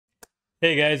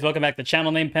Hey guys, welcome back to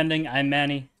Channel Name Pending. I'm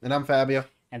Manny. And I'm Fabio.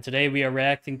 And today we are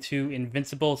reacting to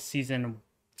Invincible Season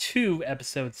 2,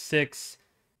 Episode 6.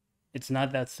 It's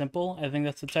Not That Simple. I think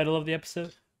that's the title of the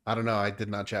episode. I don't know. I did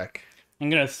not check.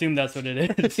 I'm going to assume that's what it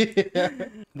is. Yeah.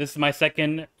 This is my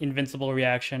second Invincible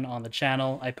reaction on the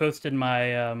channel. I posted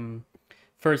my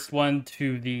first one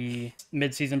to the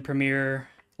mid-season premiere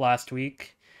last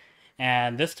week.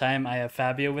 And this time I have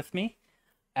Fabio with me.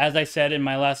 As I said in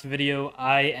my last video,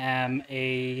 I am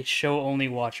a show-only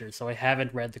watcher, so I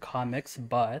haven't read the comics,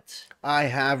 but... I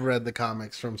have read the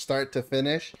comics from start to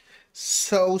finish.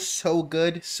 So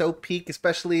good. So peak,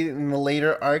 especially in the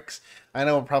later arcs. I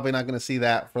know we're probably not going to see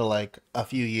that for like a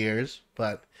few years,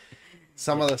 but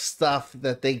some of the stuff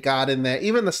that they got in there,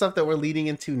 even the stuff that we're leading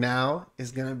into now,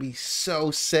 is going to be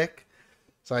so sick.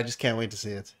 So I just can't wait to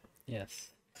see it.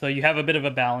 Yes. So you have a bit of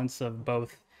a balance of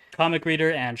both comic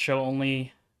reader and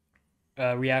show-only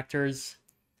reactors,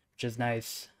 which is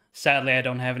nice. Sadly, I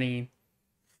don't have any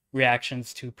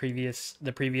reactions to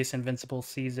the previous Invincible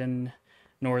season,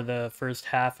 nor the first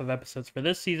half of episodes for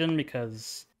this season,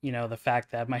 because, you know, the fact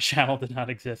that my channel did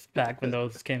not exist back when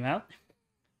those came out.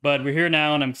 But we're here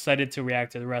now, and I'm excited to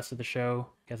react to the rest of the show.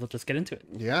 Guess we'll just get into it.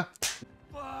 Yeah.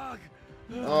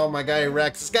 Oh, my guy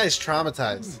Rex. This guy's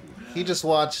traumatized. He just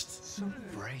watched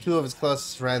two of his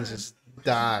closest friends just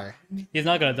die. He's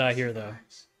not gonna die here, though.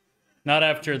 Not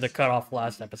after the cutoff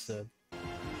last episode.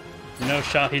 No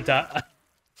shot he died.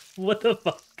 What the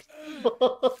fuck?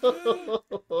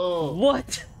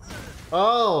 What?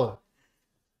 Oh.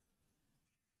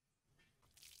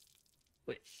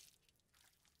 Wait.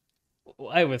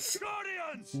 I was...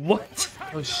 What?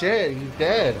 Oh shit, he's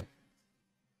dead.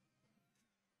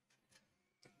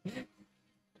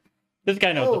 This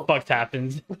guy knows what the fuck's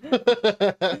happened.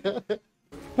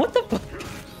 What the fuck?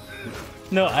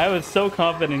 No, I was so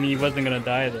confident he wasn't gonna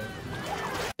die there.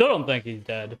 Still don't think he's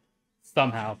dead.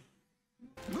 Somehow.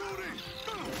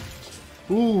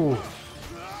 Ooh.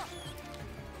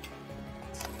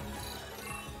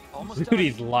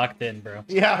 Rudy's locked in, bro.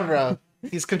 Yeah, bro.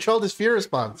 He's controlled his fear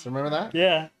response. Remember that?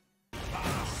 Yeah.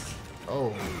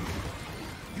 Oh.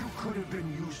 You could have been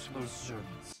useful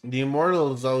servants. The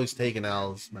Immortal is always taking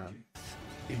L's, man.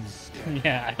 Instead,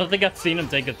 Yeah, I don't think I've seen him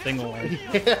take a single one.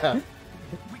 Yeah.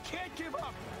 we can't give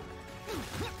up.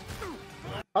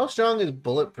 How strong is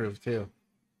Bulletproof, too?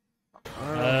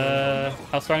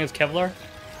 How strong is Kevlar?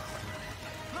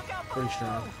 Pretty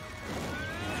strong.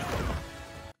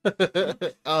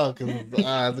 Oh,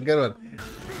 that's a good one.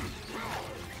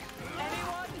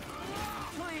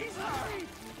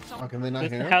 Oh, can they not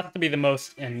This hear him? has to be the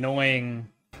most annoying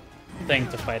thing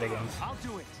to fight against. I'll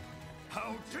do it.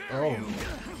 How dare Oh. you?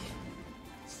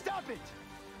 Stop it!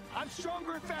 I'm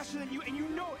stronger and faster than you, and you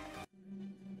know it.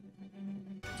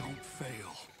 Don't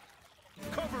fail.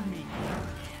 Cover me.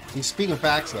 He's speaking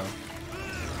facts, though.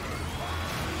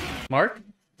 Mark?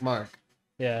 Mark.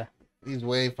 Yeah. He's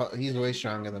way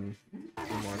stronger than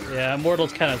Immortal. Yeah,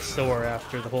 Immortal's kind of sore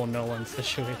after the whole Nolan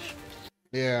situation.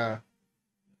 Yeah.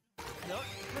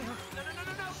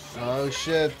 Oh,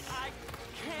 shit.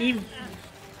 Eve.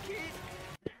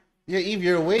 Yeah, Eve,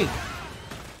 you're awake.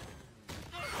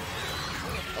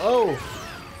 Oh.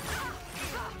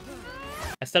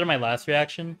 I said in my last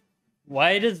reaction,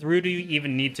 why does Rudy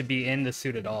even need to be in the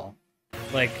suit at all?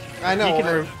 Like, I know, he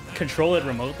can control it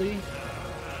remotely.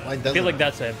 Why I doesn't feel like it?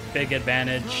 that's a big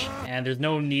advantage, and there's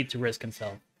no need to risk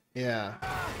himself. Yeah.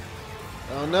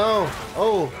 Oh, no.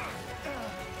 Oh.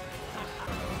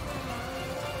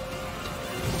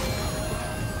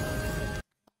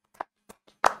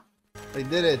 They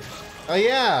did it. Oh,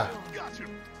 yeah. Gotcha.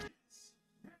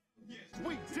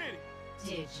 We did it.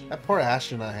 Did you? That poor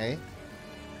astronaut, hey?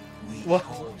 What?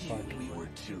 We were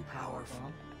too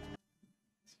powerful.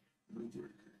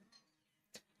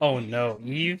 Oh no,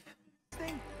 Eve?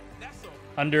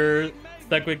 Under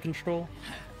Segway control?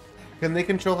 Can they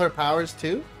control her powers,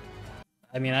 too?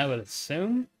 I mean, I would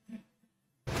assume.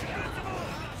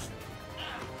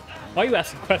 Why are you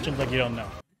asking questions like you don't know?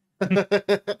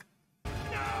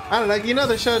 I don't know. You know,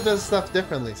 the show does stuff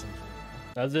differently sometimes.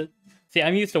 Does it? See,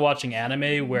 I'm used to watching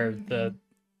anime where the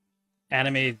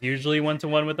anime is usually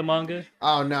one-to-one with the manga.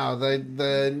 Oh no,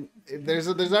 there's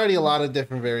already a lot of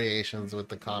different variations with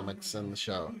the comics and the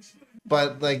show,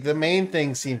 but like the main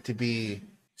things seem to be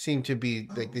sticking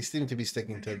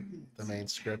to the main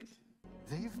script.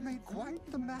 They've made quite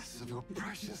the mess of your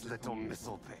precious little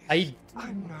missile base.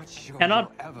 I'm not sure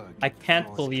I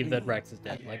can't believe that Rex is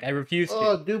dead. Like, I refuse to.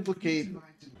 Oh, duplicate.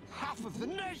 half of the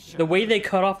nation. The way they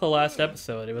cut off the last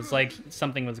episode, it was like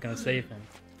something was gonna save him.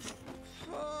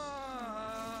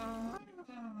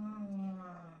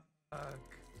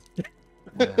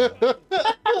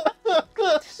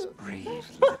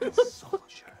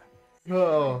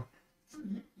 Oh.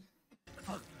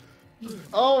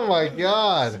 Oh my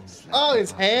god. Oh,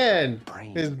 his hand.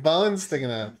 His bone's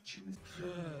sticking out.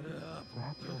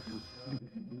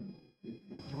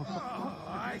 Oh,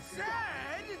 I said,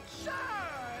 shut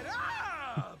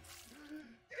up!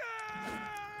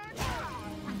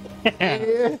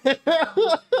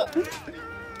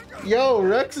 Yo,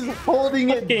 Rex is holding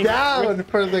it down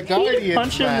for the Guardians.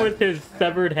 Punch him with his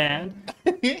severed hand.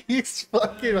 He's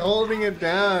fucking holding it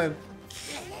down.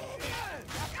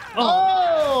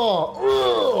 Oh!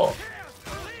 Oh!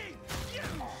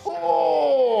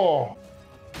 Oh!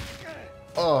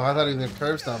 Oh, I thought he was gonna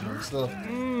curb stomp him still.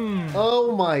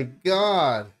 Oh my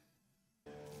god.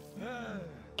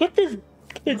 Get this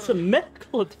kid some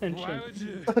medical Why attention. would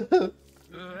you?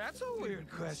 That's a weird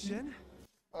question.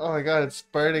 Oh my god, it's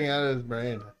spurting out of his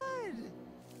brain.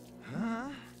 Huh?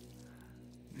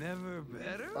 Never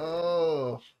better?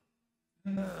 Oh.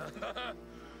 You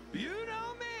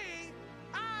know me.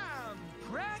 I'm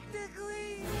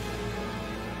practically.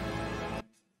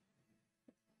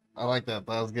 I like that.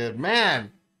 That was good.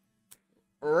 Man!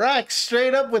 Rex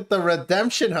straight up with the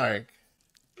redemption arc.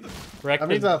 Rex I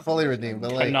mean, he's is not fully redeemed,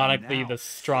 but like. canonically the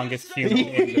strongest human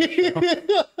in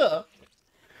the show.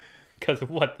 Because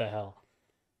what the hell?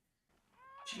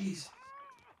 Jeez.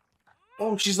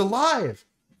 Oh, she's alive!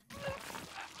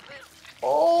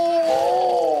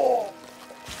 Oh!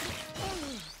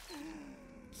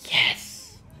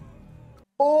 Yes!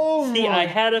 Oh See, my I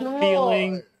had a God.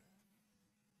 feeling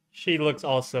she looks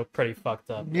also pretty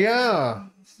fucked up. Yeah.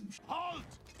 Halt!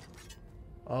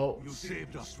 Oh. You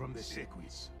saved us from the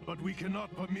Sequis, but we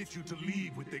cannot permit you to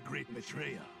leave with the great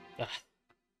betrayer. Ugh.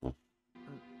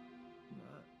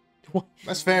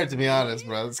 That's fair, to be honest,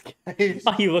 bro. This guy,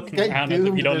 Why are you looking guy around as if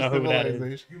you doomed don't their know who that is?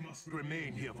 civilization. You must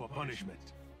remain here for punishment.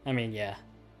 I mean, yeah.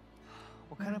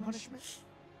 What kind of punishment?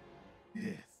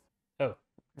 Death. Oh.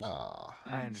 Aw.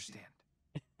 I understand.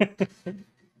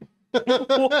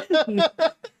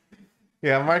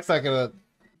 Yeah, Mark's not gonna.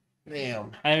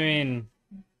 Damn. I mean,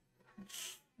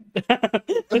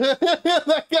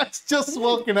 That guy's just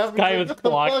woken up. guy He's was like, "What the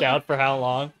blocked fuck?" out for how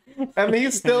long? And he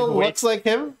still Wait. looks like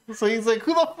him. So he's like,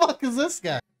 who the fuck is this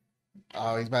guy?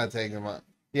 Oh, he's about to take him out.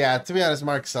 Yeah, to be honest,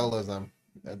 Mark solos him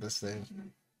at this stage.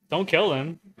 Don't kill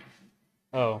him.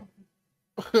 Oh.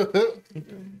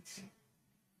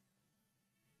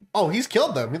 Oh, he's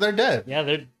killed them. They're dead. Yeah,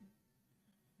 they're...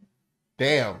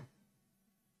 Damn.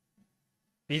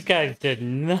 These guys did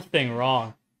nothing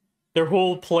wrong. Their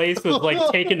whole place was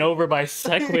like taken over by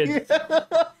sequids,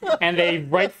 and they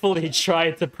rightfully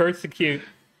tried to prosecute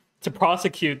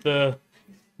the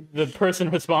person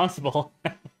responsible.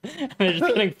 And they're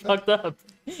just getting fucked up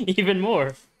even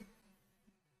more.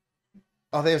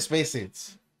 Oh, they have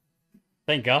spacesuits.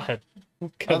 Thank God. I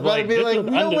was Because about to like be this like, was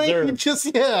no way, you undeserved.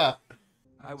 just, yeah.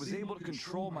 I was able to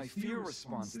control my fear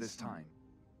response this time.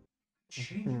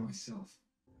 Change myself.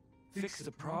 Fix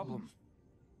the problem.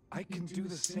 I can do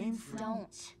the same for...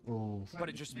 Don't. Ooh. But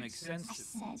it just makes sense I to...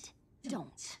 said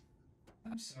don't.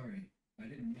 I'm sorry. I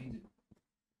didn't mean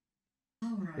to.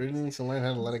 Really needs to learn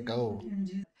how to let it go.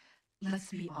 Let's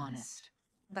be honest.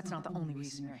 That's not the only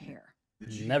reason you're here.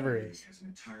 The Never GPA is. has an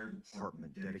entire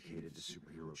department dedicated to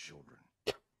superhero children.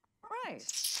 Right.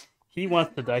 He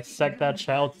wants to dissect that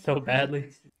child so badly.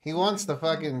 He wants to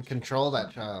fucking control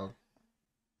that child.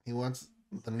 He wants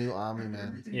the new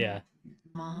Omni-Man. Yeah.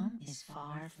 Mom is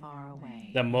far, far away.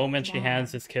 The moment she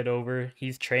hands this kid over,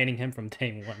 he's training him from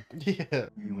day one. Yeah.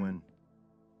 You win.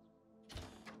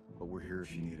 But we're here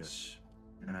if you need us.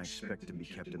 And I expect to be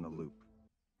kept in the loop.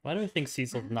 Why do I think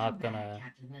Cecil's not gonna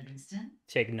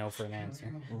take no for an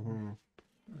answer? Mhm.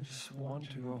 I just want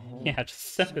to go home. Yeah,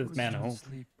 just send this man home.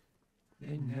 Sleep.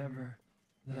 They never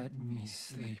let me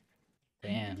sleep.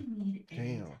 Damn.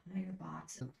 Damn.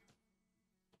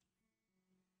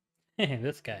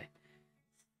 This guy.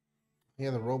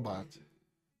 Yeah, the robot.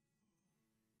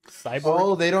 Cyborg?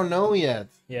 Oh, they don't know yet.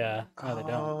 Yeah. No, they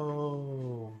don't.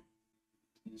 Oh.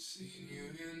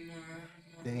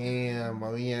 Damn.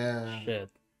 Oh, yeah. Shit.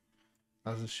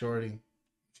 That was a shorty.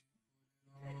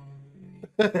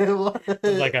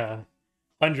 It's like a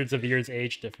hundreds of years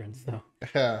age difference, though.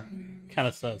 Yeah. Kind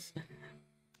of sus.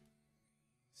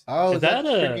 Oh, Is is that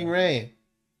that a- freaking Ray?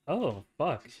 Oh,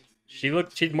 fuck.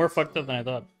 She's more fucked up than I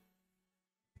thought.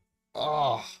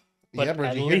 Oh. But yeah, bro,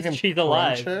 at did you hear least him she's crunch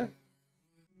alive. her?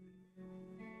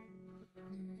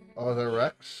 Oh, the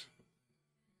Rex?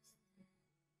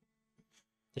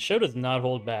 The show does not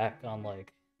hold back on,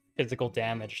 like, physical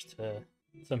damage to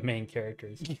some main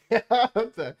characters. Yeah.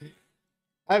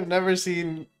 I've never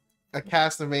seen a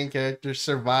cast of main characters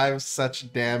survive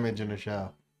such damage in a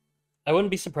show. I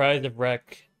wouldn't be surprised if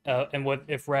And what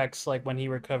if Rex, like when he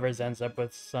recovers, ends up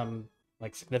with some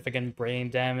like significant brain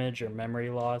damage or memory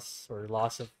loss or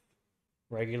loss of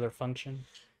regular function?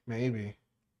 Maybe.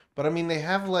 But I mean, they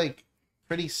have like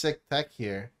pretty sick tech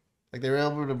here. Like they were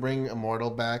able to bring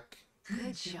Immortal back,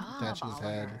 Good job, attach his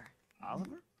head.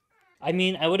 Oliver? I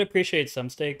mean, I would appreciate some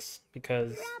stakes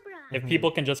because if people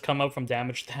can just come up from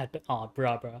damage that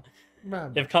bruh.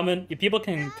 If people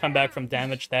can come back from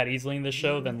damage that easily in the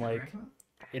show, then like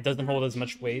it doesn't hold as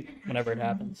much weight whenever it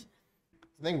happens.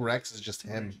 I think Rex is just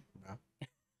him, bro.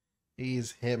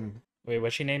 He's him. Wait,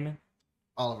 what's she naming?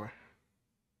 Oliver.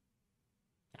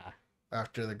 Ah.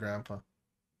 After the grandpa.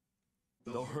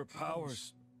 Though her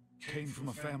powers came from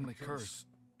a family curse,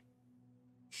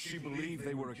 she believed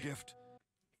they were a gift.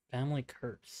 Family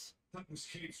curse.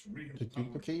 To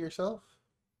duplicate yourself?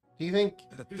 Do you think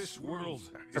That this world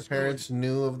her is parents good,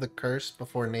 knew of the curse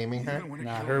before naming her? even when it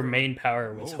Nah, killed her main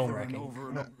power was over and homewrecking. over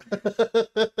and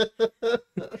over.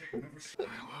 I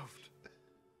loved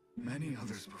many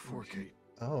others before Kate,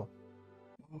 Oh.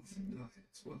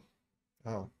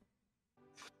 Oh.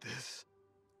 but this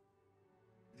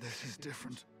is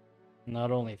different.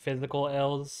 Not only physical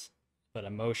ills, but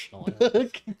emotional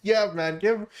ills. Yeah, man.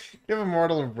 Give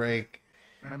Immortal a break.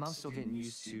 My mom's still getting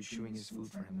used to chewing his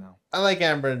food for him, though. I like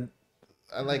Amber.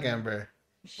 I like Amber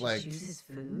She Like- chooses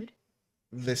food?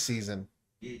 this season.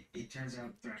 It turns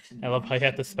out Thrax I love how you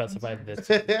have to specify this.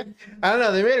 I don't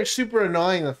know. They made her super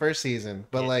annoying the first season,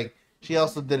 but Yeah. like she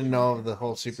also didn't know of the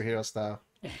whole superhero stuff.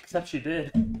 Except she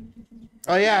did.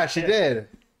 Oh yeah, she did.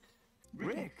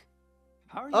 Rick,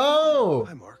 how are you? Oh,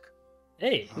 Hi, Mark.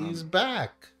 Hey, he's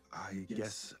back. I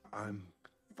guess I'm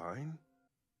fine.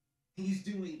 He's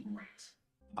doing right.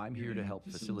 I'm here to help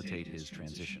facilitate his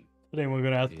transition. today we're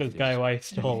gonna ask If this guy there's why he's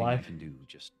still anything I alive. can do,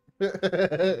 just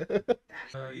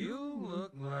You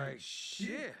look like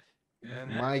shit.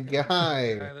 And My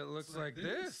guy. that looks like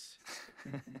this.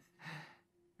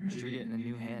 You're getting a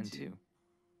new hand, too.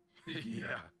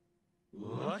 Yeah.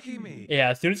 Lucky me. Yeah,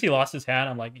 as soon as he lost his hand,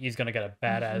 I'm like, he's gonna get a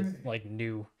badass, like,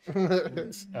 new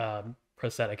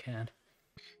prosthetic hand.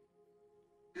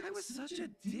 I was such a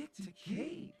dick to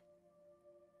Kate.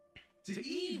 To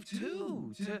Eve,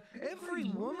 too. To every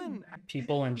woman.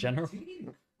 People in general.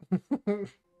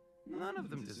 None of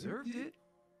them deserved it.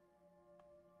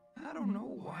 I don't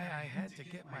know why I had to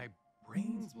get my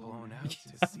brains blown out to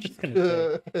I'm see just that.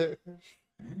 gonna say,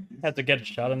 had to get a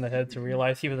shot in the head to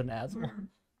realize he was an asshole. I'm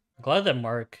glad that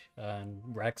Mark and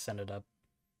Rex ended up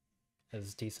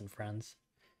as decent friends.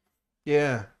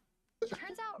 Yeah.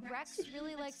 Turns out Rex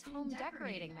really likes home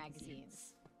decorating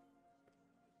magazines.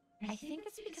 I think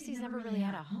it's because he's never really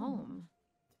had a home.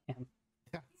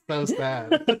 So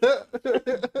sad.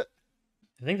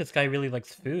 I think this guy really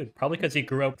likes food. Probably because he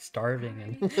grew up starving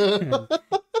and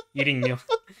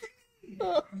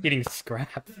eating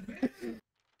scraps.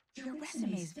 Your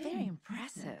resume is very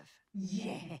impressive.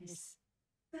 Yes.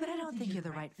 But I don't think you're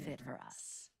the right fit for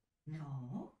us.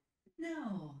 No?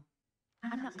 No.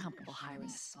 I'm not comfortable hiring a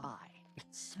spy.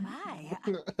 Spy?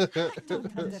 I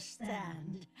don't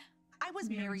understand. I was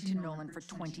married to Nolan for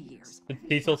 20 years. The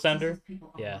Cecil Center?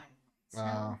 Yeah.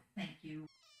 Wow. Thank you.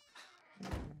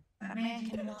 A man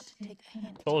cannot take a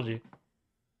hint. Told you.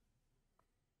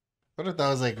 What if that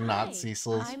was like Hi, not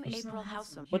Cecil's? I'm April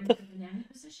Howsam. What the?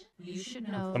 You should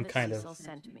know Some that kind of- Cecil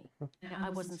sent me. Now, I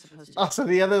wasn't supposed to. Oh, so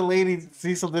the other lady,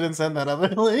 Cecil didn't send that other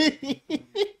lady.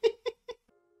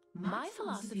 My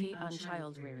philosophy on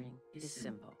child rearing is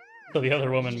simple. So the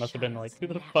other woman must have been like, who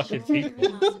the fuck is Natural he?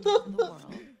 curiosity for the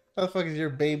world. How the fuck is your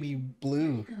baby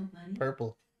blue?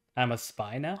 Purple. I'm a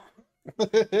spy now?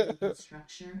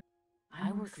 Structure.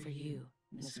 I work for you,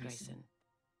 Miss Grayson,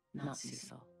 not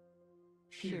Cecil.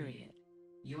 Period.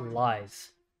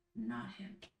 Lies. Not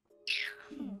him.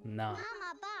 Nah. As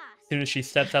soon as she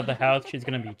steps out the house, she's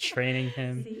gonna be training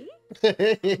him.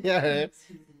 Yeah, right.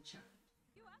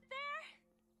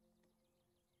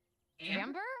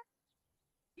 Amber?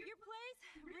 Your place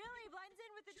really blends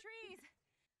in with the trees.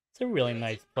 It's a really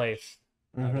nice place.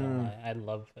 Not gonna Mhm. lie. I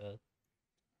love the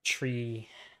tree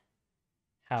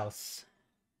house.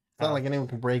 It's not like anyone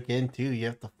can break in too. You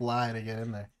have to fly to get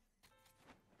in there.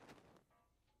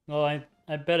 Well, I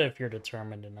bet if you're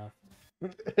determined enough.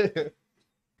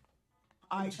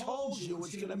 I told you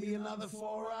it's gonna be another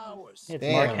 4 hours. It's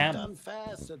Damn. Mark Hamill. Done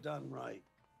fast or done right.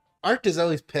 Art is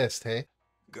always pissed, hey?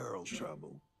 Girl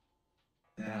trouble.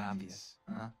 That obvious,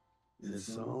 huh?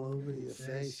 It's all over your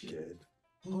face, kid.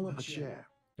 Pull up a chair.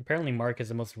 Apparently, Mark is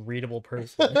the most readable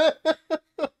person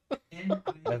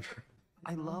ever.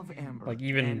 I love Amber. Like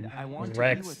even and I want to be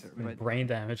Rex with her, with but brain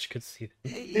damage could see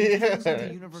that. it feels like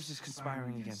the universe is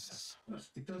conspiring against us.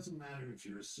 It doesn't matter if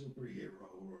you're a superhero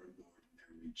or an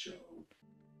ordinary Joe.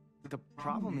 The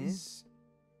problem is,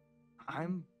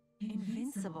 I'm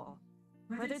Invincible.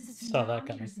 Whether it's a Saw that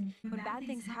coming. when bad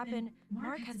things happen,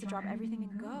 Mark has to drop everything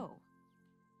and go.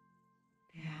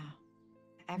 Yeah.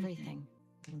 Everything,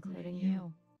 including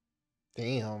you.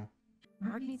 Damn.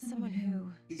 Mark needs someone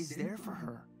who is there for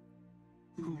her,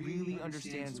 who really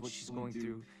understands what she's going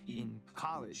through in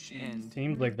college and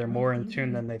Seems like they're more in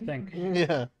tune than they think.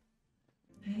 Yeah.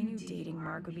 I knew dating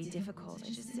Mark would be difficult. I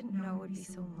just didn't know it would be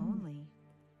so lonely.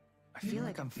 I feel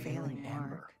like I'm failing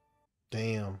Amber.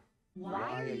 Damn.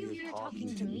 Why are you here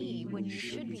talking to me when you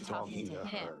should be talking to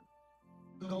him?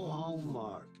 Go home,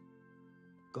 Mark.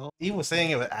 He was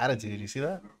saying it with attitude. You see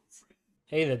that?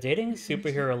 Hey, the dating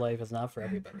superhero life is not for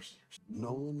everybody.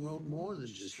 Nolan wrote more than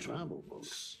just travel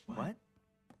books. What?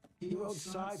 He wrote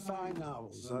sci-fi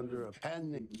novels under a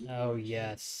pen name. Oh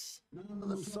yes. None of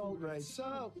them sold right,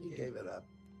 so he gave it up.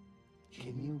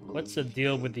 Can you believe What's the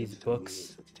deal with these he gave it to me books?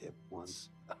 as a tip once?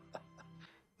 A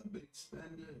big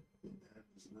spender. That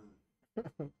was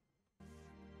not.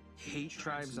 Hate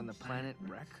tribes on the planet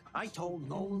Wreck? I told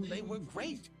Nolan they were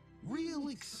great. Real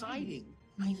exciting.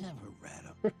 I never read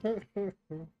them.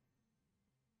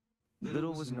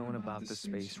 Little was known about the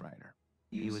Space Rider.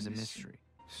 He was a mystery.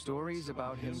 Stories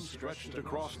about him stretched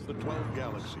across the 12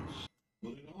 galaxies.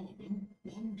 But in all of them,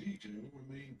 one detail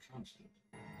remained constant.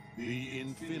 The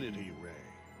Infinity Ray.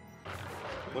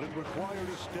 But it required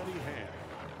a steady hand.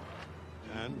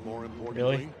 And more importantly...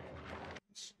 Really?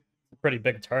 Pretty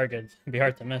big target. It'd be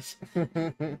hard to miss.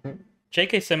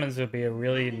 J.K. Simmons would be a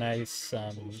really nice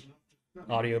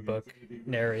audiobook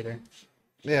narrator.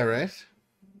 Yeah, right?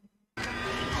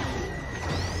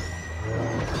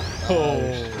 Oh,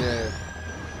 shit.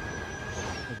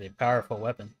 It's a powerful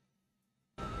weapon.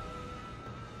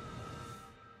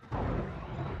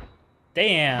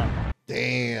 Damn.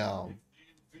 Damn.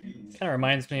 Kind of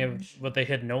reminds me of what they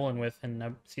hit Nolan with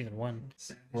in season 1.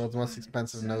 World's most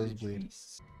expensive nosebleed.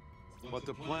 But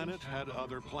the planet had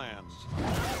other plans.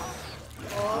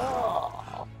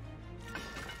 Oh.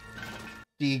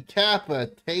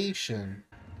 Decapitation.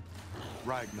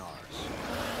 Ragnar's.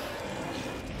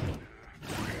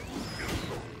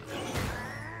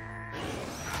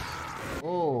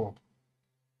 Oh.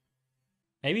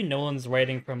 Maybe Nolan's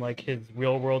writing from like his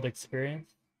real world experience.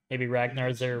 Maybe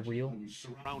Ragnar's there real.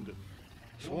 Surrounded,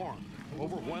 swarmed,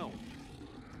 overwhelmed.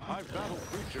 I've battled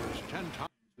creatures 10 times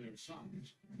their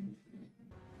size.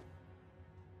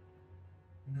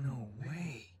 No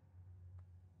way.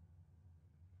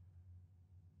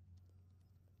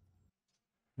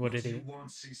 What did he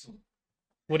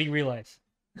realize?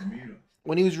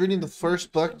 When he was reading the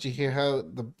first book, did you hear how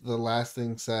the last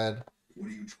thing said?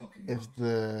 If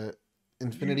the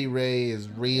Infinity Ray is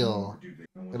real,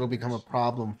 it'll become a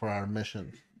problem for our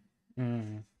mission.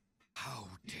 Mm. How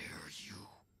dare you?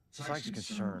 Psyche's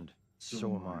concerned.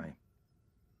 So am I.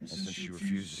 And since she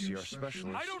refused to see our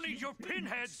specialist... I don't need your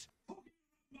pinheads!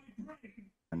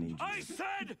 I need you. I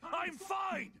said I'm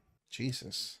fine!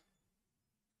 Jesus.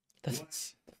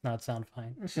 Does not sound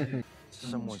fine.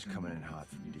 Someone's coming in hot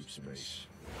from deep space.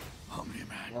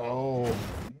 Omni-Man. Oh.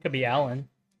 Could be Alan.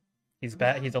 He's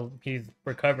back. He's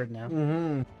recovered now.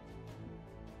 Mm-hmm.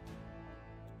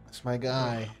 That's my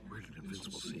guy. Where did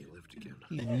Invincible see you lived again?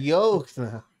 He's yoked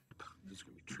now. This is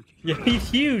gonna be tricky. Yeah, he's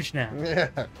huge now. Yeah.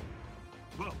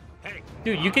 Whoa, hey.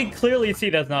 Dude, you can clearly see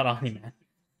that's not Omni-Man.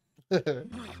 How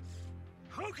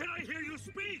can I hear you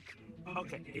speak?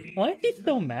 Okay. Why is he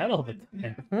so mad all the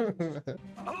time?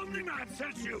 Omni-Man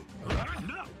sent you!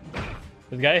 No!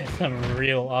 This guy has some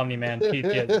real Omni-Man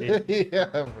PTSD.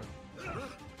 Yeah.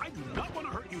 I do not want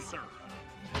to hurt you, sir.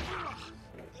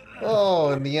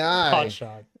 Oh, in the eye. Hot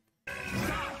shot.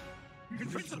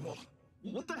 Invincible!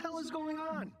 What the hell is going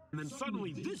on? And then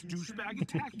suddenly this douchebag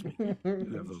attacked me.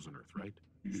 You have those on Earth, right?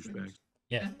 Douchebags.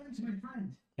 Yeah.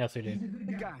 Yes, we do.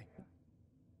 Good guy.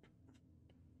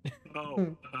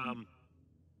 Oh,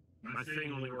 my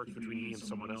thing only works between me and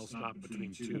someone else, not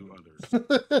between two others.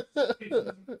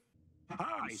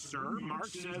 Hi, sir. Mark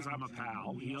says I'm a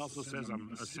pal. He also says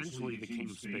I'm essentially the king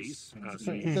of space.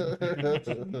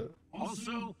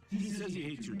 Also, he says he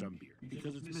hates your dumb beard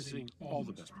because it's missing all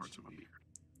the best parts of my beard.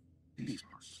 These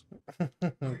parts. I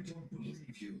don't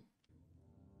believe you.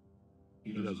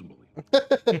 He doesn't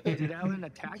believe. Did Alan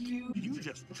attack you? You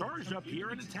just charged up here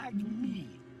and attacked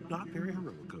me. Not very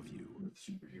heroic of you.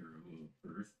 Superhero of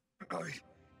Earth.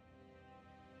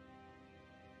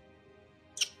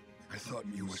 I thought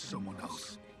you were someone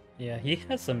else. Yeah, he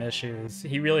has some issues.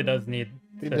 He really does need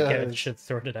He to get does. shit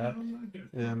sorted out.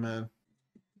 Yeah, man.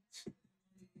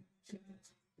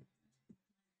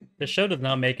 The show does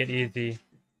not make it easy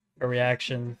for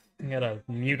reactions. You gotta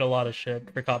mute a lot of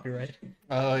shit for copyright.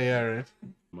 Oh yeah, right.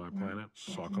 My planet,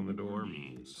 sock on the door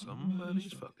means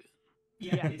somebody's fucking.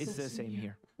 Yeah, it's the same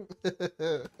here.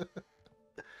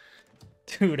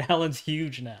 Dude, Alan's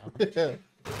huge now.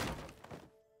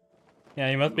 Yeah,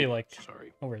 he must be like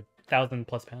over 1,000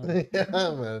 plus pounds. Yeah,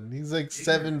 man. He's like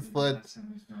 7 foot.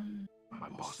 My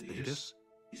boss Thetis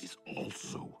is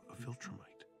also a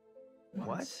Viltrumite.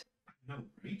 What?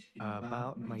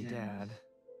 About my dad.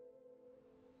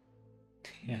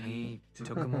 Yeah. He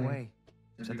took him away.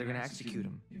 Said they're gonna execute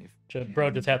him.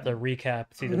 Bro, just have to recap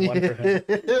season 1 for him.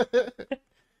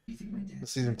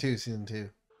 Season 2, season 2.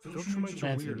 Viltrumites are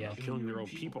That's- weird yeah. about killing their own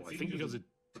people. I think because it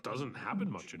doesn't happen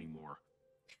much anymore.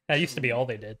 That used to be all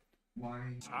they did.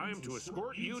 Time to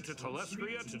escort you to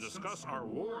Telestria to discuss our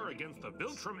war against the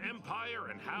Viltrum Empire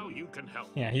and how you can help.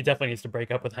 Yeah, he definitely needs to break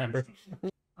up with Amber.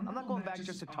 I'm not going back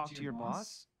just to talk to your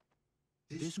boss.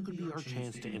 This could be our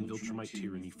chance to end Viltrumite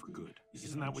tyranny for good.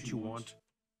 Isn't that what you want?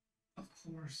 Of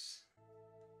course.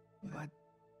 But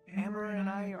Amber and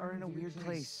I are in a weird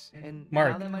place, and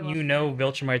Mark, now that my you know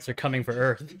Viltrumites are coming for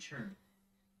Earth.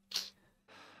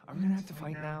 Are we gonna have to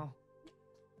fight now?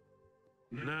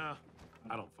 Nah,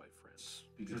 I don't fight friends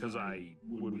because I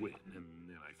would win, and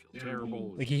then I feel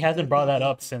terrible. Like, he hasn't brought that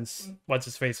up since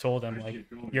What's-His-Face told him, like,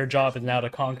 your job is now to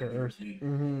conquer Earth.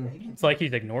 It's like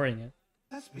he's ignoring it.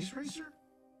 That's Space Racer.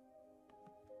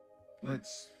 Well,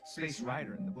 it's Space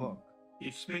Rider in the book.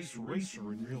 It's Space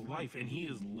Racer in real life, and he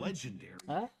is legendary.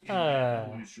 Ah.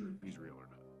 I'm sure if he's real or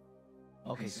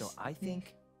not. Okay, so I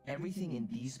think everything in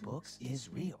these books is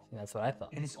real. That's what I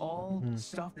thought. And it's all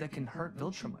stuff that can hurt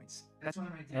Viltrumites. That's why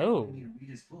my dad Oh. wanted me to read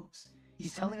his books.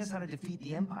 He's telling us how to defeat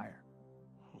the Empire.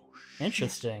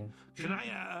 Interesting. Can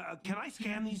I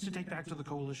scan these to take back to the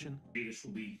Coalition? This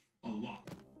will be a lot.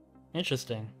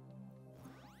 Interesting.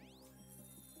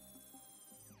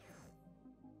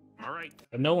 All right.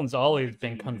 But Nolan's always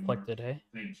been conflicted, eh?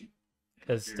 Thank you.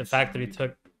 Because the fact that he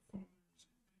took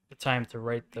the time to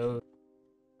write those.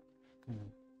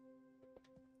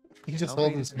 He just Okay.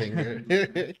 holds his finger.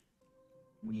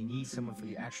 When you need someone for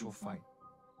the actual fight,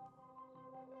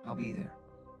 I'll be there.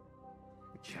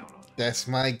 Count on it. That's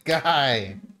my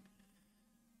guy.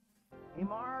 Hey,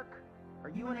 Mark, are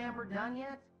you and Amber done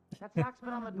yet? That sock's been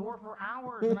on the door for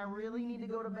hours, and I really need to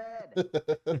go to bed.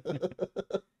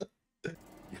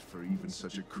 Yet for even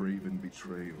such a craven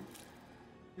betrayal,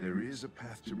 there is a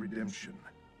path to redemption.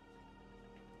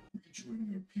 Rejoin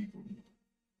your people.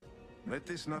 Let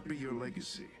this not be your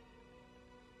legacy.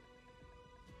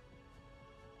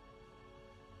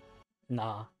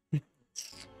 Nah.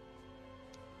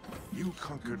 You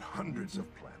conquered hundreds of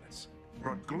planets,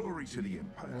 brought glory to the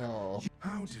Empire. Oh.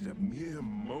 How did a mere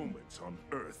moment on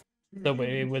Earth? So but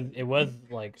it was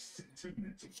like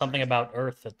something about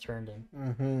Earth that turned him.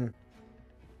 Mm-hmm.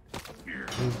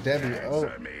 Who's Debbie? Oh,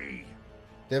 Answer me.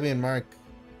 Debbie and Mark.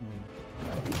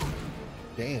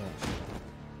 Damn.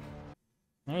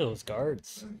 What are those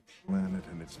guards? The planet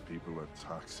and its people are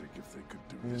toxic if they could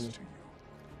do this to you.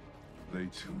 They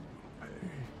too will pay.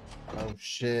 Oh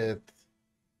shit.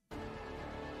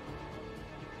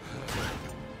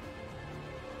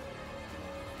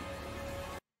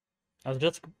 I was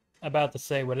just about to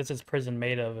say, what is this prison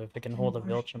made of if it can hold a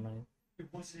Viltrumite?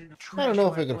 I don't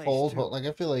know if it could hold, but like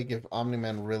I feel like if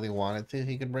Omni-Man really wanted to,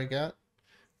 he could break out.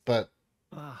 But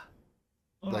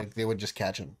like they would just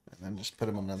catch him and then just put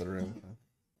him in another room.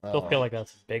 Still feel like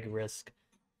that's a big risk.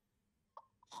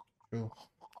 True.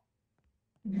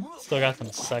 Still got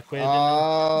some suck with.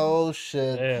 Oh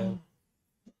shit. Yeah.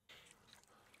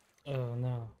 Oh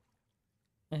no.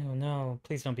 Oh no.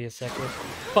 Please don't be a secret.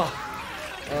 Fuck.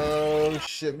 Oh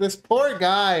shit. This poor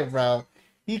guy, bro.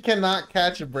 He cannot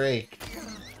catch a break.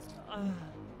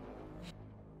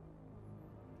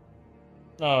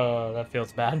 Oh, that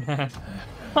feels bad, man.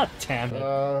 God damn it.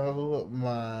 Oh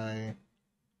my.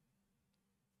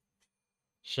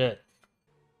 Shit.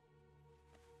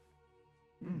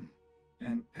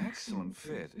 An excellent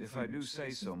fit, if I do say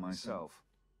so myself.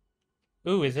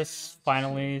 Ooh, is this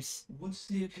finally... What's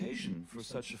the occasion for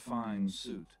such a fine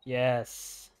suit?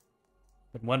 Yes.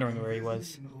 Been wondering where he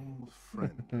was. An old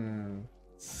friend.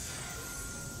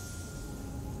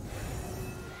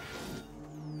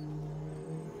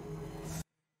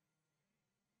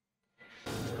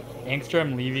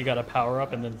 Angstrom Levy got a power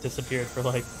up and then disappeared for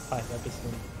like 5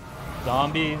 episodes.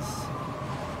 Zombies.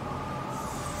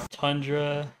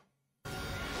 Tundra.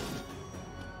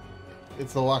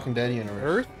 It's the Walking Dead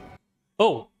universe. Earth?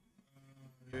 Oh!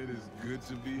 It is good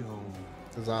to be home.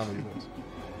 to zombies.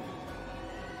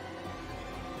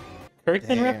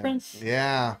 Kirkman Damn. reference?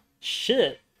 Yeah.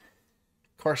 Shit.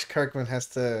 Of course, Kirkman has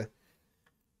to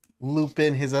loop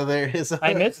in his other. I missed it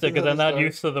his because other I'm not story.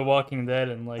 used to The Walking Dead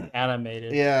and like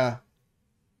animated. Yeah.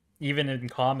 Even in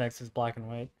comics, it's black and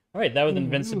white. All right, that was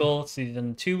Invincible,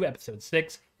 season 2, episode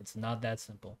 6. It's not that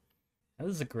simple. That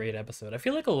was a great episode. I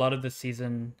feel like a lot of this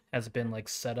season has been like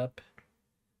set up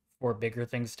for bigger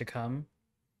things to come.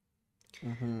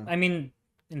 I mean,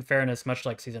 in fairness, much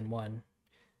like season 1.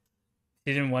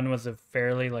 Season 1 was a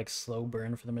fairly like slow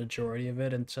burn for the majority of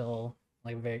it until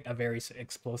like a very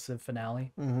explosive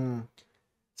finale.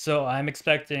 So I'm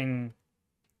expecting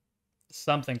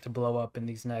something to blow up in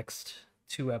these next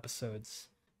 2 episodes.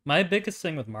 My biggest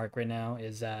thing with Mark right now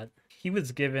is that he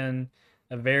was given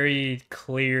a very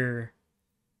clear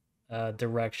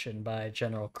direction by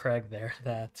General Craig there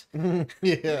that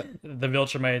yeah, the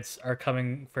Viltrumites are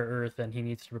coming for Earth and he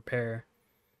needs to prepare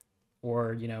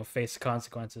or, you know, face the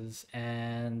consequences.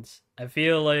 And I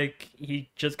feel like he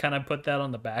just kind of put that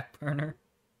on the back burner.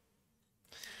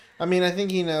 I mean, I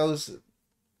think he knows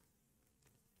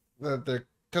that they're...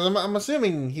 Because I'm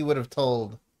assuming he would have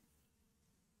told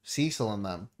Cecil and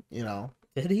them, you know.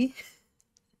 Did he?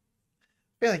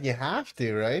 I feel like you have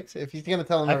to, right? If he's gonna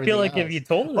tell them I everything feel like else. if you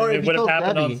told him, Or it if he would have told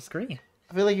happened on Debbie, the screen.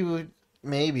 I feel like he would,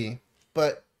 maybe,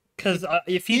 but because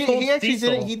if he told actually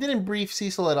Cecil, he didn't brief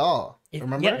Cecil at all.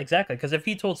 Remember? Yeah, exactly. Because if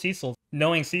he told Cecil,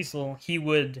 knowing Cecil, he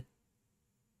would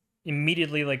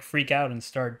immediately like freak out and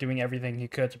start doing everything he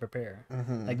could to prepare.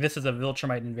 Like this is a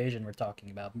Viltrumite invasion we're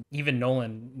talking about. Even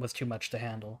Nolan was too much to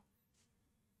handle.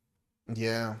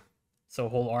 Yeah. So a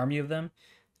whole army of them.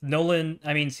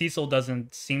 Cecil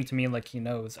doesn't seem to me like he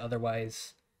knows.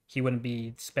 Otherwise, he wouldn't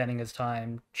be spending his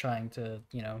time trying to,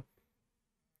 you know,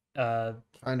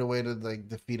 find a way to like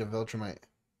defeat a Viltrumite.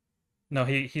 No,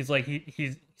 he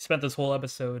spent this whole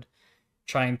episode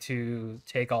trying to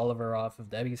take Oliver off of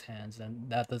Debbie's hands, and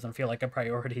that doesn't feel like a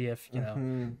priority if, you know,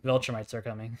 Viltrumites are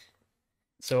coming.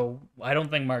 So I don't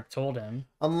think Mark told him.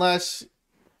 Unless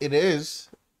it is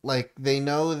like they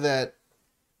know that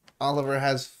Oliver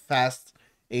has fast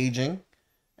aging,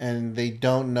 and they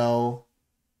don't know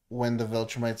when the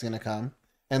Viltrumite's gonna come,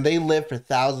 and they live for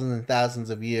thousands and thousands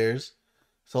of years.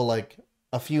 So like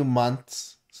a few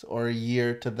months or a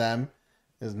year to them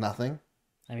is nothing.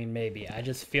 I mean, maybe. I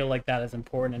just feel like that is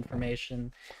important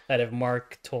information that if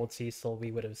Mark told Cecil,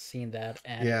 we would have seen that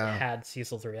and had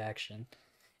Cecil's reaction.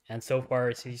 And so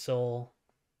far, Cecil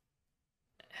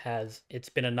it's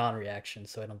been a non-reaction,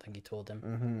 so I don't think he told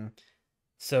him.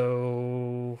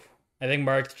 So I think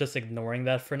Mark's just ignoring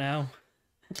that for now.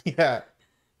 Yeah.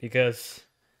 Because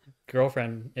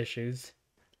girlfriend issues.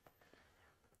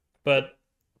 But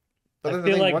I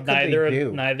feel like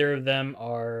neither of them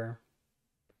are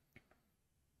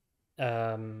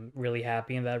really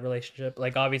happy in that relationship.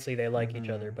 Like obviously they like each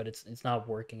other, but it's not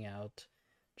working out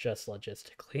just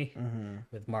logistically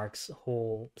with Mark's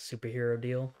whole superhero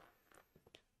deal.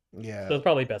 Yeah. So it's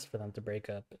probably best for them to break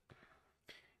up.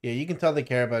 Yeah, you can tell they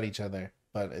care about each other,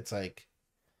 but it's like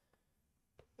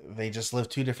they just live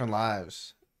 2 different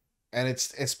lives. And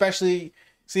it's especially,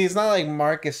 see, it's not like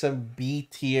Mark is some B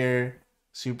tier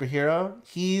superhero.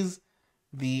 He's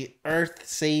the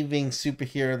Earth-saving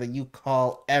superhero that you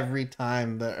call every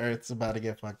time the Earth's about to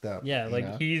get fucked up. Yeah, like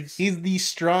know? He's the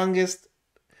strongest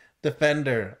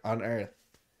defender on Earth.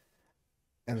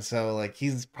 And so like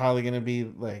he's probably gonna be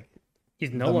like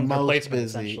he's no one's replacement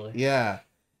essentially. Yeah.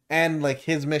 And like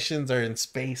his missions are in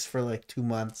space for like 2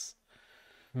 months.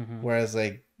 Whereas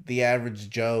like the average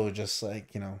Joe just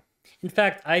like, you know. In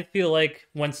fact, I feel like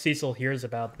when Cecil hears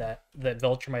about that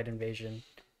Viltrumite invasion,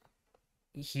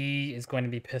 he is going to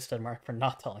be pissed at Mark for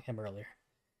not telling him earlier.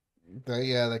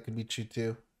 Yeah, that could be true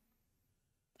too.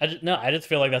 I just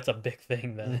feel like that's a big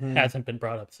thing that hasn't been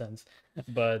brought up since.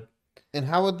 But and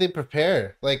how would they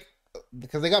prepare? Like,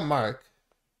 because they got Mark,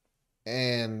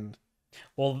 and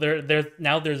well,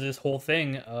 there's this whole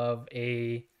thing of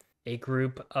a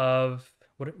group of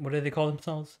what do they call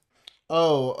themselves?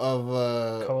 Oh,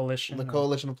 of coalition. The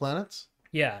Coalition of Planets.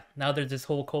 Yeah, now there's this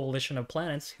whole coalition of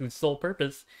planets whose sole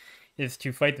purpose is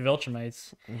to fight the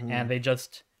Viltrumites, and they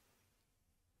just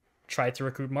try to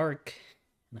recruit Mark.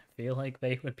 And I feel like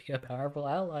they would be a powerful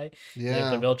ally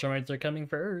if the Viltrumites are coming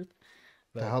for Earth.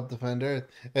 But to help defend Earth.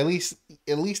 At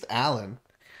least Alan.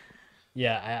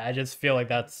 Yeah, I just feel like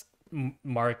that's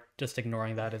Mark just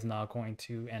ignoring that is not going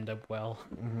to end up well.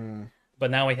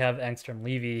 But now we have Angstrom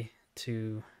Levy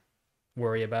to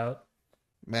worry about.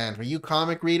 Man, for you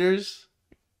comic readers,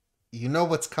 you know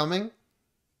what's coming?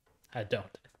 I don't.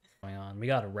 Going on. We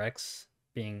got Rex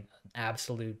being an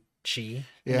absolute chi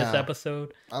in this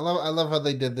episode. I love how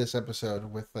they did this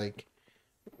episode with like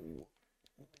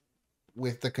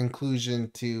with the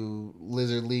conclusion to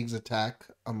Lizard League's attack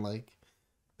on like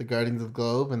the Guardians of the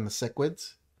Globe and the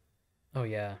Cichlids. Oh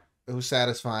yeah. It was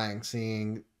satisfying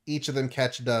seeing each of them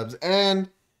catch dubs, and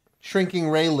Shrinking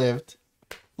Ray lived.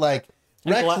 Like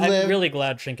Rex lived. I'm really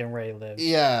glad Shrinking Ray lived.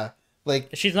 Yeah. Like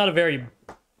she's not a very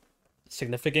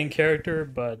significant character,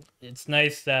 but it's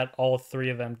nice that all three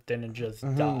of them didn't just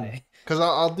die. Because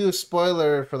I'll do a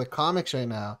spoiler for the comics right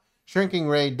now. Shrinking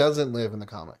Ray doesn't live in the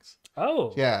comics.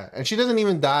 Oh. Yeah, and she doesn't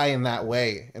even die in that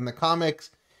way. In the comics,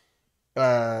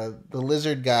 the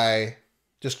lizard guy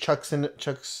just chucks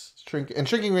Shrinking... And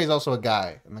Shrinking Ray's also a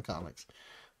guy in the comics.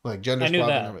 Like, gender swap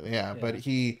and everything. Yeah, but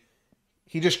he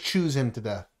just chews him to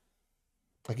death.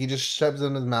 Like, he just shoves it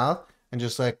in his mouth and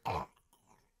just like...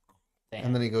 Damn.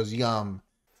 And then he goes, yum.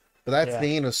 But that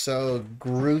scene was so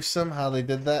gruesome how they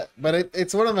did that. But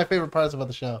it's one of my favorite parts about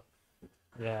the show.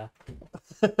 Yeah.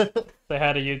 They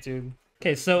had a YouTube.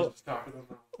 Okay, so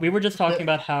we were just talking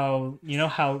about how, you know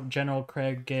how General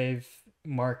Craig gave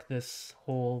Mark this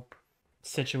whole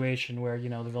situation where, you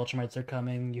know, the Viltrumites are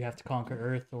coming, you have to conquer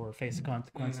Earth or face the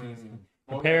consequences.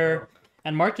 Prepare.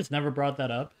 And Mark just never brought that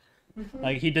up.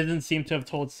 Like, he didn't seem to have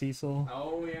told Cecil.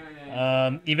 Oh,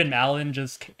 yeah. Even Malin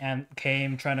just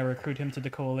came trying to recruit him to the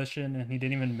coalition, and he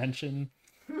didn't even mention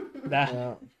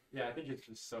that. Yeah, I think it's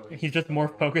just so... He's just more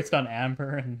focused on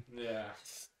Amber and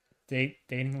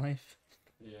dating life.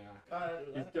 Yeah.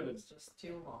 It's just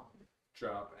too long.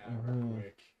 Drop Amber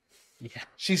quick. Yeah.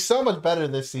 She's so much better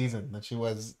this season than she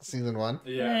was season 1.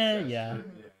 Yeah.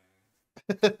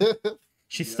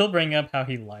 She's still bringing up how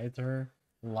he lied to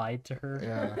her.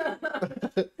 Yeah.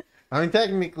 I mean,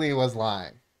 technically it was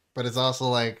lying, but it's also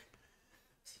like...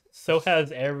 So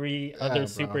has every other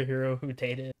superhero who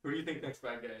dated. Who do you think next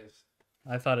bad guy is?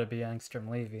 I thought it'd be Angstrom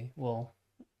Levy. Well,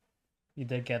 you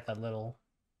did get that little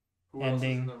Who ending. else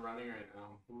is in the running right now?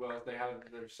 Who else?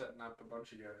 They're setting up a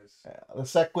bunch of guys. Yeah, the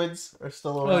Cichlids are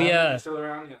still around. Oh yeah. They're still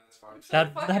around? Yeah, that's fine.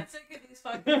 I'm sick of these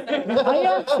fucking things. I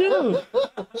am too.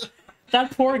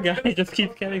 That poor guy just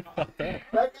keeps getting fucked up.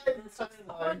 That guy It's so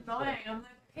annoying. I'm like,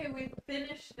 okay, we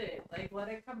finished it. Like, let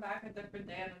it come back a different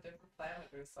day on a different planet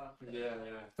or something. Yeah.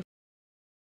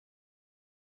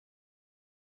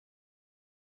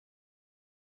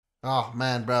 Oh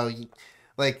man, bro!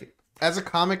 Like, as a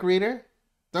comic reader,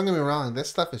 don't get me wrong, this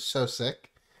stuff is so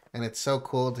sick, and it's so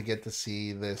cool to get to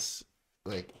see this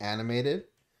like animated.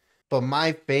 But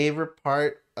my favorite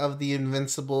part of the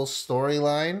Invincible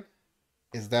storyline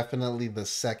is definitely the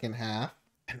second half.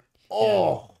 And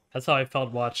that's how I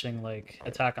felt watching like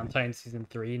Attack on Titan season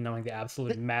 3, knowing the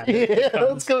absolute madness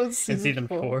let's go in season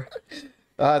 4.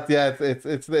 Yeah,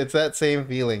 it's that same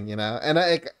feeling, you know,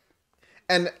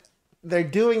 and they're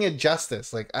doing it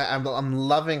justice. Like I'm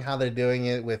loving how they're doing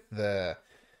it with the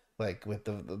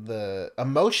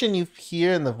emotion you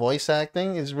hear in the voice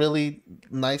acting is really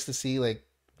nice to see. Like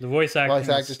the voice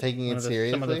actors taking it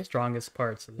seriously. Some of the strongest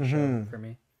parts of the show for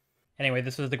me. Anyway,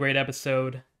 this was the great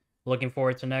episode. Looking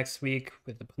forward to next week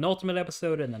with the penultimate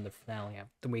episode and then the finale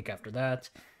the week after that.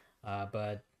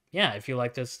 But yeah, if you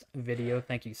like this video,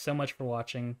 thank you so much for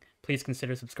watching. Please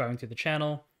consider subscribing to the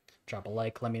channel. Drop a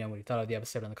like. Let me know what you thought of the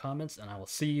episode in the comments. And I will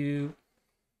see you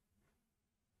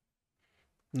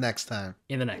next time.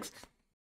 In the next.